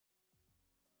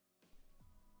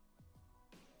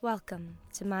Welcome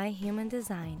to my human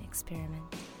design experiment.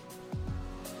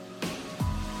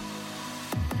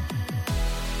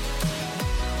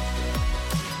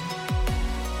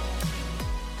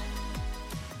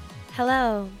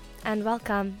 Hello and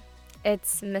welcome.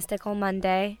 It's Mystical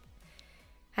Monday.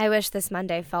 I wish this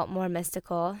Monday felt more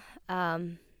mystical.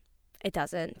 It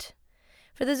doesn't.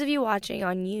 For those of you watching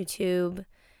on YouTube,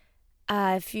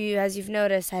 as you've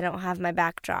noticed, I don't have my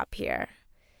backdrop here.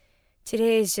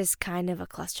 Today is just kind of a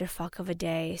clusterfuck of a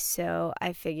day, so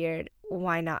I figured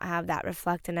why not have that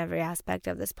reflect in every aspect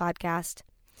of this podcast.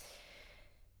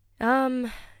 Before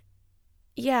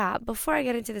I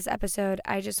get into this episode,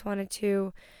 I just wanted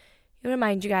to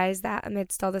remind you guys that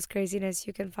amidst all this craziness,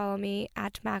 you can follow me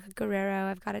at Mac Guerrero.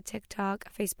 I've got a TikTok, a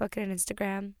Facebook, and an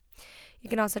Instagram. You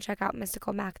can also check out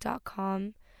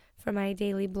mysticalmac.com for my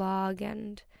daily blog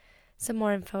and some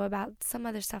more info about some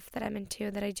other stuff that I'm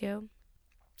into that I do,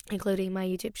 including my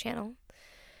YouTube channel.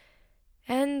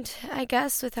 And I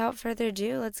guess without further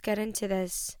ado, let's get into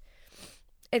this.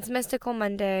 It's Mystical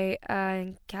Monday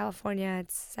in California.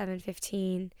 It's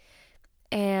 7:15,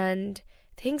 and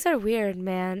things are weird,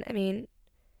 man. I mean,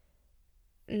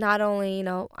 not only,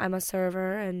 I'm a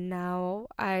server, and now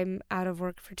I'm out of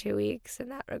work for 2 weeks in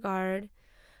that regard,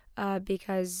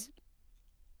 because,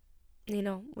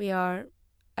 we are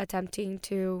attempting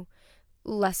to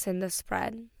lessen the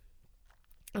spread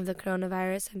of the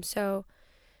coronavirus.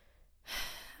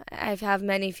 I have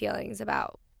many feelings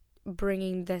about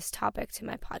bringing this topic to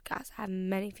my podcast. I have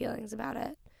many feelings about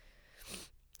it.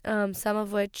 Some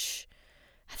of which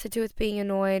have to do with being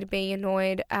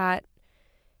annoyed at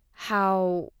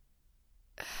how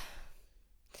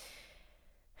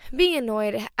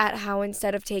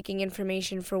instead of taking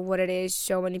information for what it is,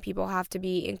 so many people have to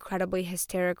be incredibly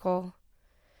hysterical.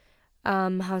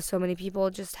 How so many people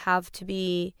just have to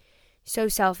be so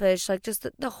selfish, like just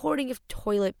the hoarding of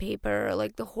toilet paper,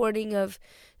 like the hoarding of,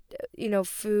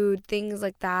 food, things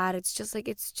like that. It's just like,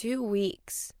 it's 2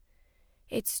 weeks.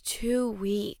 It's 2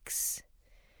 weeks.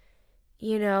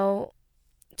 2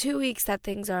 weeks that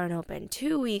things aren't open.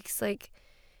 2 weeks, and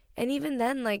even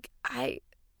then, I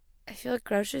feel like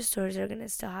grocery stores are gonna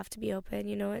still have to be open,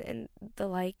 and the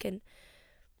like, and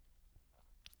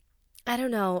I don't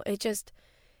know, it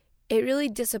really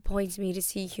disappoints me to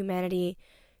see humanity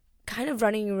kind of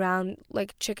running around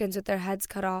like chickens with their heads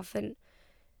cut off, and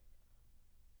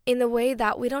in the way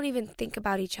that we don't even think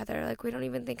about each other. Like, we don't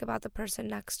even think about the person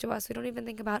next to us. We don't even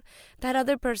think about that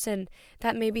other person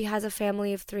that maybe has a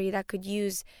family of 3 that could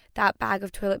use that bag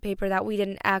of toilet paper that we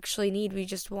didn't actually need. We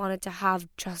just wanted to have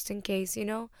just in case,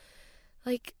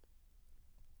 Like,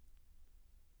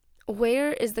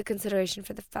 where is the consideration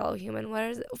for the fellow human? Where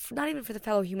is it? Not even for the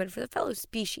fellow human, for the fellow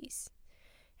species.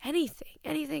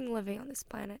 Anything living on this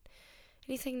planet.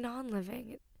 Anything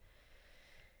non-living.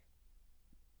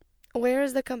 Where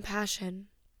is the compassion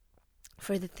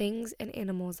for the things and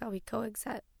animals that we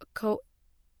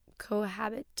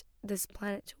cohabit this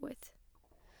planet with?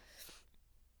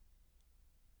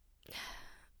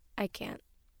 I can't.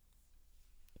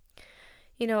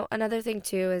 Another thing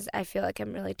too is I feel like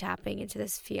I'm really tapping into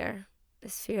this fear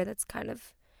that's kind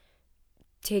of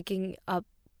taking up,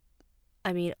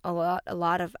 a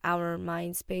lot of our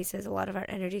mind spaces, a lot of our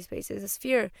energy spaces. This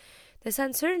fear, this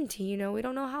uncertainty, we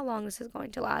don't know how long this is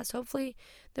going to last. Hopefully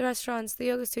the restaurants, the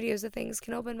yoga studios, the things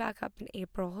can open back up in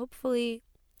April. Hopefully.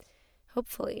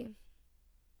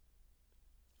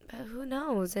 But who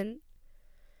knows? And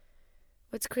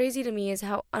what's crazy to me is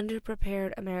how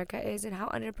underprepared America is and how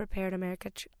underprepared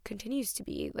America continues to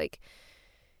be.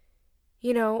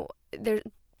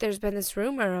 There's been this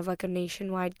rumor of a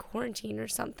nationwide quarantine or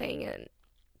something, and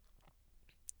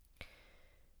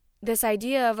this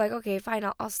idea of okay, fine,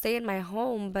 I'll stay in my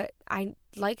home, but I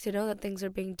like to know that things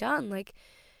are being done.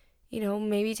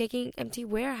 Maybe taking empty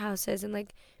warehouses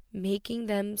and making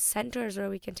them centers where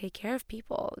we can take care of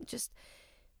people. Just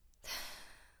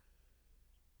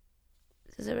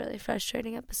this is a really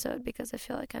frustrating episode because I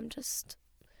feel like I'm just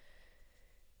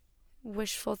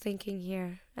wishful thinking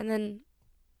here. And then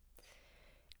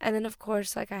of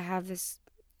course, I have this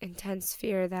intense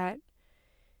fear that,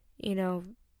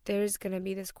 there's going to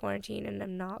be this quarantine and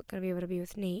I'm not going to be able to be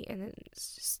with Nate. And then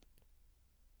it's just,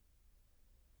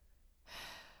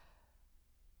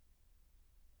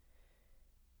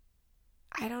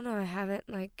 I don't know. I haven't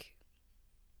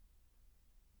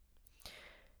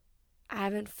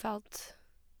felt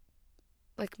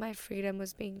like my freedom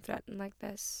was being threatened like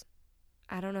this.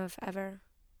 I don't know if ever.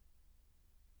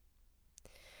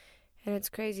 And it's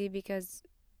crazy because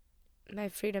my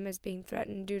freedom is being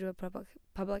threatened due to a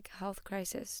public health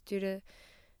crisis, due to,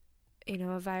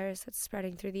 a virus that's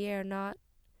spreading through the air, not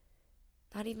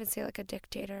Not even say like a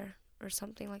dictator or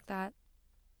something like that.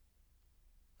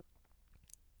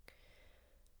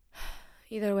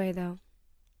 Either way, though,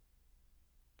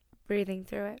 breathing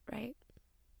through it, right?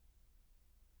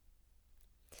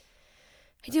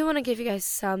 I do want to give you guys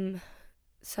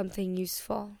something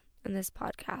useful in this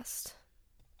podcast.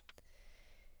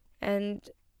 And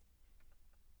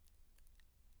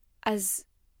as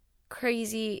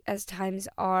crazy as times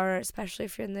are, especially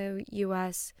if you're in the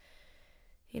US,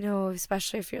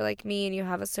 especially if you're like me and you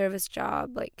have a service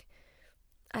job, like,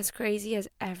 as crazy as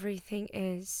everything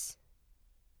is,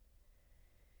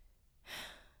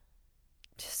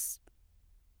 just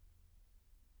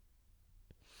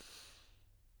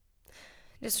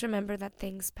remember that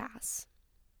things pass.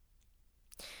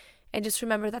 And just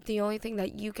remember that the only thing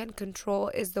that you can control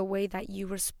is the way that you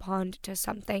respond to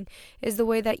something, is the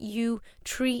way that you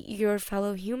treat your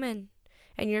fellow human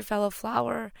and your fellow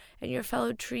flower and your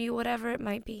fellow tree, whatever it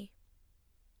might be.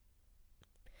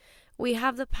 We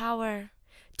have the power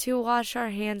to wash our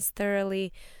hands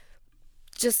thoroughly.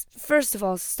 Just, first of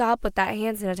all, stop with that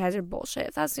hand sanitizer bullshit.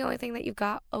 If that's the only thing that you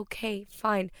got, okay,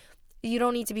 fine. You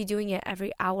don't need to be doing it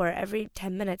every hour, every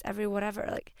 10 minutes, every whatever.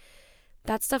 Like,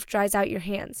 that stuff dries out your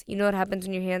hands. You know what happens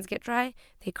when your hands get dry?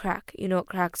 They crack. You know what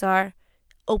cracks are?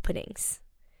 Openings.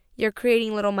 You're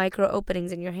creating little micro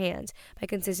openings in your hands by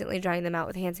consistently drying them out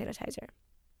with hand sanitizer.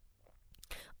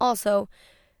 Also,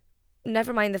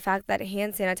 never mind the fact that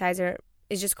hand sanitizer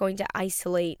is just going to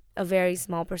isolate a very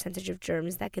small percentage of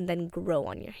germs that can then grow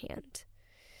on your hand.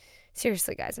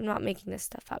 Seriously, guys, I'm not making this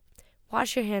stuff up.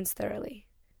 Wash your hands thoroughly.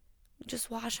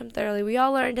 Just wash them thoroughly. We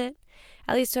all learned it.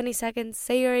 At least 20 seconds.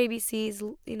 Say your ABCs,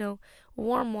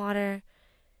 warm water,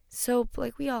 soap.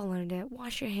 Like, we all learned it.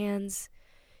 Wash your hands.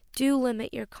 Do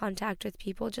limit your contact with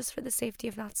people just for the safety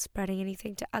of not spreading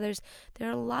anything to others. There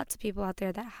are lots of people out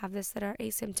there that have this that are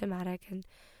asymptomatic, and,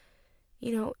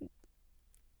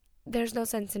 there's no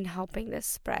sense in helping this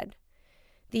spread.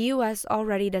 The U.S.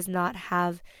 already does not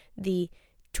have the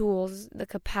tools, the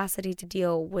capacity to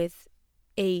deal with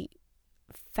a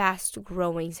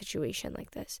fast-growing situation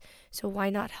like this. So why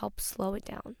not help slow it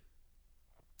down?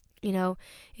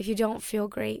 If you don't feel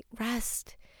great,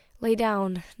 rest. Lay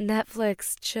down,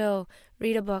 Netflix, chill,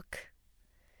 read a book.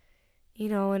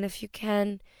 And if you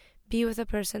can be with a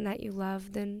person that you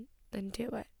love, then do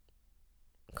it.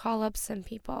 Call up some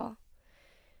people.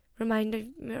 Remind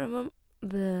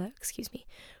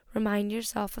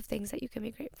yourself of things that you can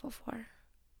be grateful for.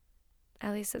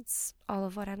 At least it's all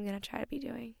of what I'm going to try to be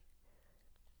doing.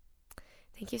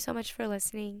 Thank you so much for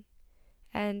listening.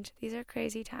 And these are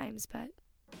crazy times, but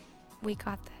we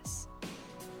got this.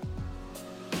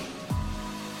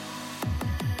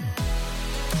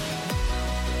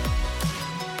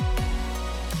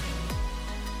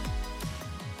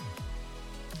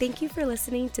 Thank you for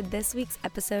listening to this week's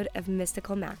episode of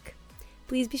Mystical Mac.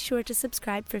 Please be sure to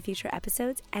subscribe for future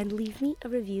episodes and leave me a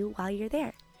review while you're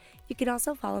there. You can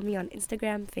also follow me on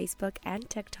Instagram, Facebook, and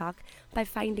TikTok by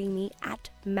finding me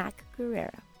at Mac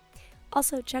Guerrero.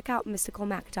 Also, check out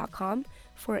mysticalmac.com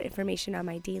for information on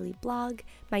my daily blog,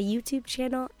 my YouTube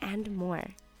channel, and more.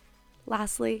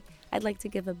 Lastly, I'd like to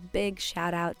give a big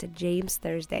shout out to James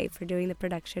Thursday for doing the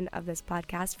production of this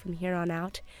podcast from here on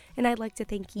out, and I'd like to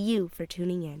thank you for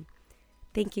tuning in.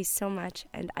 Thank you so much,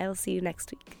 and I'll see you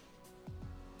next week.